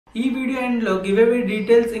ఈ video end లో give away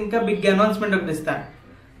details ఇంకా బిగ్ అనౌన్స్మెంట్ ఒకటి ఇస్తాను.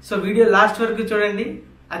 సో వీడియో లాస్ట్ వరకు చూడండి,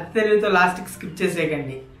 అతి తెలివితో లాస్ట్ కి skip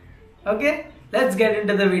చేసేయకండి. Okay, let's get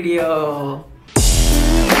into the video.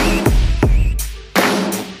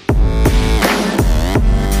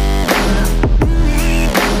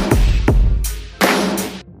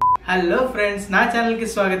 Hello friends, నా ఛానల్కి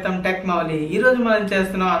స్వాగతం. టెక్ మౌలి. ఈరోజు మనం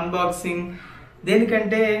చేస్తున్నాం అన్బాక్సింగ్.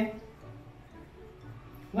 దేనికంటే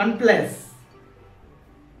OnePlus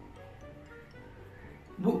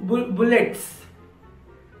బుల్లెట్స్.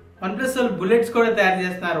 OnePlus వాళ్ళు బుల్లెట్స్ కూడా తయారు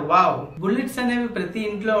చేస్తున్నారు. వావ్! బుల్లెట్స్ అనేవి ప్రతి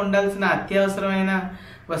ఇంట్లో ఉండాల్సిన అత్యవసరమైన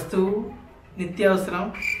వస్తువు, నిత్యావసరం,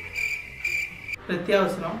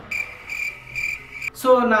 ప్రత్యవసరం.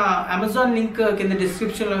 సో నా అమెజాన్ లింక్ కింద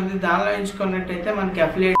డిస్క్రిప్షన్లో ఉంది, దానిలో ఎంచుకున్నట్టయితే మనకి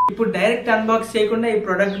అఫిలియేట్. ఇప్పుడు డైరెక్ట్ అన్బాక్స్ చేయకుండా ఈ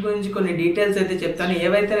ప్రోడక్ట్ గురించి కొన్ని డీటెయిల్స్ అయితే చెప్తాను,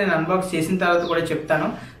 ఏవైతే నేను అన్బాక్స్ చేసిన తర్వాత కూడా చెప్తాను.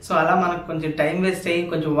 సో అలా మనకు కొంచెం టైం వేస్ట్ అయ్యి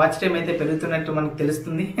కొంచెం వాచ్ టైం అయితే పెరుగుతున్నట్టు మనకు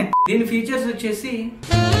తెలుస్తుంది. దీని ఫీచర్స్ వచ్చేసి,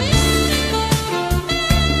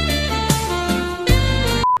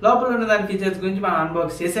 లోపల ఉన్న దాని ఫీచర్స్ గురించి మనం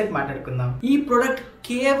అన్బాక్స్ చేసాక మాట్లాడుకుందాం. ఈ ప్రోడక్ట్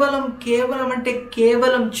కేవలం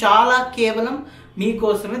చాలా కేవలం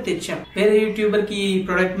మీకోసమే తెచ్చాం. వేరే యూట్యూబర్ కి ఈ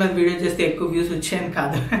ప్రోడక్ట్ మీద వీడియో చేస్తే ఎక్కువ వ్యూస్ వచ్చాయని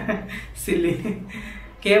కాదు, సిల్లీ.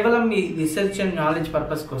 కేవలం మీ రీసెర్చ్ అండ్ నాలెడ్జ్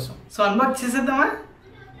పర్పస్ కోసం. సో అన్బాక్స్ చేసేద్దామా?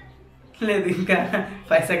 లేదు, ఇంకా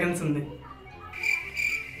 5 seconds ఉంది.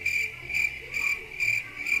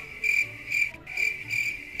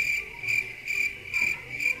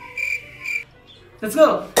 Let's go.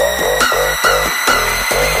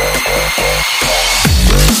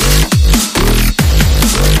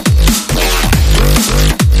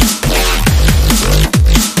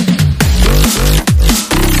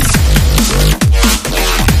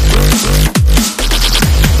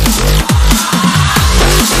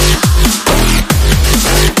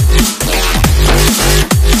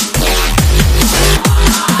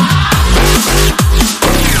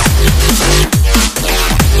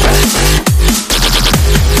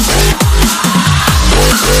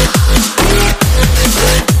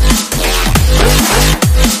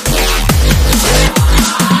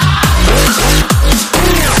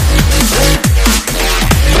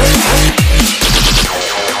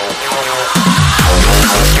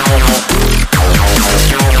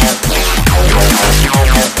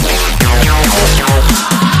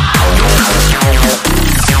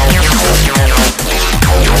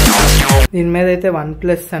 దీని మీద అయితే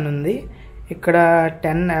OnePlus అని ఉంది. ఇక్కడ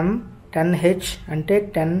 10M 10H అంటే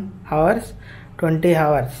 10 hours 20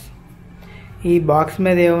 hours. ఈ బాక్స్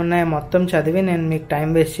మీద ఏమున్నాయో మొత్తం చదివి నేను మీకు టైం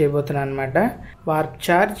వేస్ట్ చేయబోతున్నాను అనమాట. Warp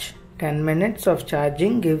charge 10 minutes of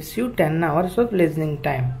charging gives you 10 hours of listening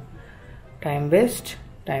time. Time waste.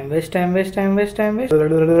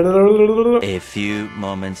 A few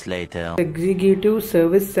moments later. Executive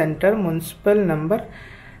service centre, municipal number,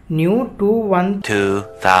 new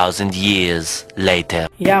 2000 years later.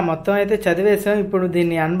 Yeah, మొత్తం అయితే చదివేసాం. ఇప్పుడు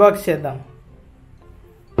దీన్ని అన్బాక్స్ చేద్దాం.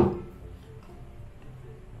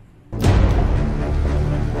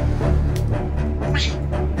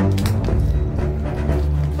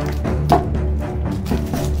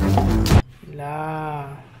 ఇలా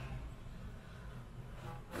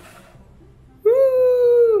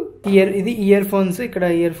ఇది ఇయర్ ఫోన్స్. ఇక్కడ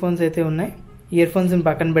ఇయర్ ఫోన్స్ అయితే ఉన్నాయి. ఇయర్ ఫోన్స్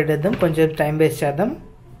పక్కన పెట్టేద్దాం, కొంచెం టైం వేస్ట్ చేద్దాం.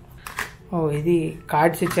 ఇది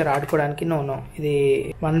కార్డ్స్ ఇచ్చారు ఆడుకోవడానికి. నో, ఇది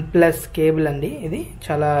OnePlus కేబుల్ అండి. ఇది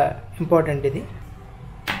చాలా ఇంపార్టెంట్. ఇది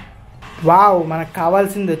వావ్, మనకు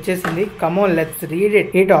కావాల్సింది వచ్చేసింది. Come on, let's read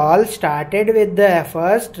it. It all started with the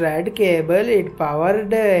first red cable. It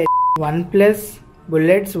powered OnePlus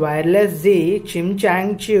bullets wireless Z chim chang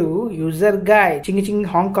chew user guide ching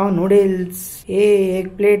Hong Kong noodles egg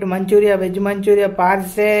plate manchuria veg manchuria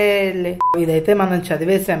parcel. ఇదైతే మనం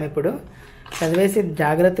చదివేసాం. ఇప్పుడు చదివేసి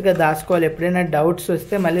జాగ్రత్తగా దాచుకోవాలి. ఎప్పుడైనా doubts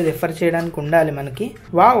వస్తే మళ్ళీ refer చేయడానికి ఉండాలి మనకి.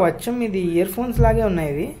 వావ్, వచ్చం ఇది ఇయర్ ఫోన్స్ లాగే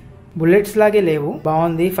ఉన్నాయి. ఇవి బుల్లెట్స్ లాగే లేవు.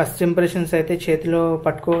 బాగుంది. ఫస్ట్ ఇంప్రెషన్స్ అయితే చేతిలో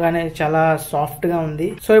పట్టుకోగానే చాలా సాఫ్ట్ గా ఉంది.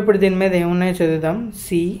 సో ఇప్పుడు దీని మీద ఏమున్నాయో చదువుదాం.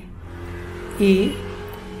 CE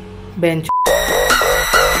bench.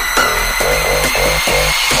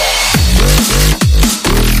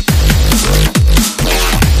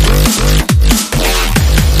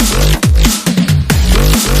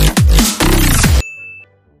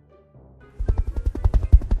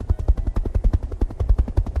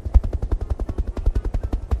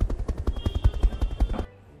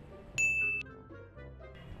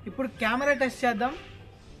 ఇప్పుడు కెమెరా టెస్ట్ చేద్దాం.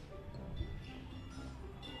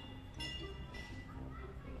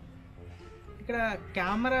 ఇక్కడ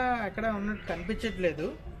కెమెరా ఎక్కడ ఉన్నట్టు కనిపించట్లేదు.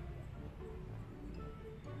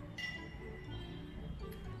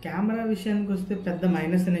 కెమెరా విషయానికి వస్తే పెద్ద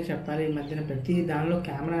మైనస్ అనే చెప్పాలి. ఈ మధ్యన ప్రతి దానిలో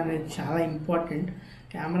కెమెరా అనేది చాలా ఇంపార్టెంట్.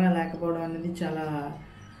 కెమెరా లేకపోవడం అనేది చాలా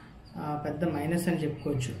పెద్ద మైనస్ అని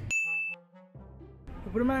చెప్పుకోవచ్చు.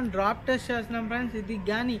 ఇప్పుడు మనం డ్రాప్ టెస్ట్ చేస్తున్నాం ఫ్రెండ్స్. ఇది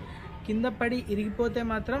కానీ కింద పడి ఇరిగిపోతే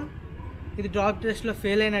మాత్రం ఇది డ్రాప్ టెస్ట్లో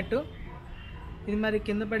ఫెయిల్ అయినట్టు. ఇది మరి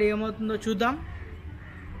కింద పడి ఏమవుతుందో చూద్దాం.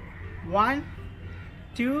 1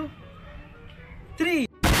 2 3.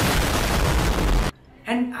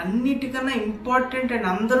 అండ్ అన్నిటికన్నా ఇంపార్టెంట్ అండ్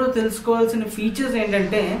అందరూ తెలుసుకోవాల్సిన ఫీచర్స్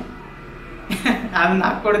ఏంటంటే అవి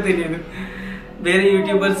నాకు కూడా తెలియదు. వేరే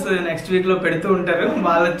యూట్యూబర్స్ నెక్స్ట్ వీక్లో పెడుతూ ఉంటారు,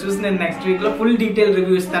 వాళ్ళని చూసి నేను నెక్స్ట్ వీక్లో ఫుల్ డీటెయిల్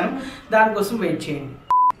రివ్యూ ఇస్తాను. దానికోసం వెయిట్ చేయండి.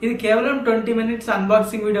 ఇది కేవలం 20 minutes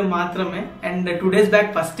అన్బాక్సింగ్ వీడియో మాత్రమే. And 2 days back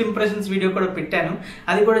first impressions video కూడా పెట్టాను,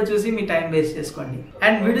 అది కూడా చూసి మీ టైం వేస్ట్ చేసుకోండి.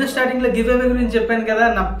 అండ్ వీడియో స్టార్టింగ్ లో గివ్ అవే గురించి చెప్పాను కదా,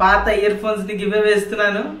 నా పాత ఇయర్ ఫోన్స్ ని గివ్ అవే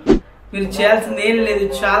ఇస్తున్నాను. మీరు చేయాల్సింది ఏం లేదు,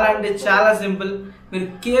 చాలా అంటే చాలా సింపుల్. మీరు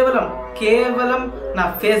కేవలం నా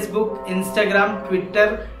Facebook, Instagram,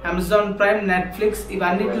 Twitter, Amazon prime, Netflix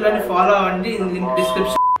ఇవన్నిటిలోని follow అవ్వండి. Link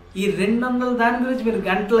description. ఈ 200 దాని గురించి మీరు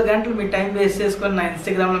గంటలు మీ టైం వేస్ట్ చేసుకొని నా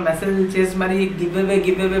ఇన్స్టాగ్రామ్లో మెసేజ్ చేసి మరి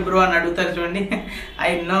గివ్ అవే బ్రో అని అడుగుతారు చూడండి. I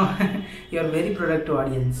know your very productive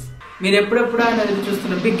audience. మీరు ఎప్పుడెప్పుడు ఆయన ఎదురు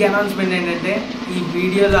చూస్తున్న బిగ్ అనౌన్స్మెంట్ ఏంటంటే ఈ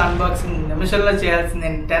వీడియోలో అన్బాక్సింగ్ నిమిషంలో చేయాల్సింది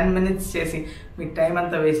నేను 10 minutes చేసి మీ టైం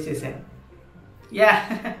అంతా వేస్ట్ చేశాను. Yeah,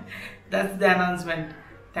 that's the announcement.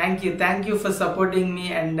 Thank you for supporting me,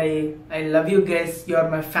 and I love you guys. You are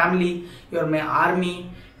my family, you are my army,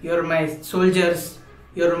 you are my soldiers,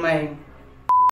 you're my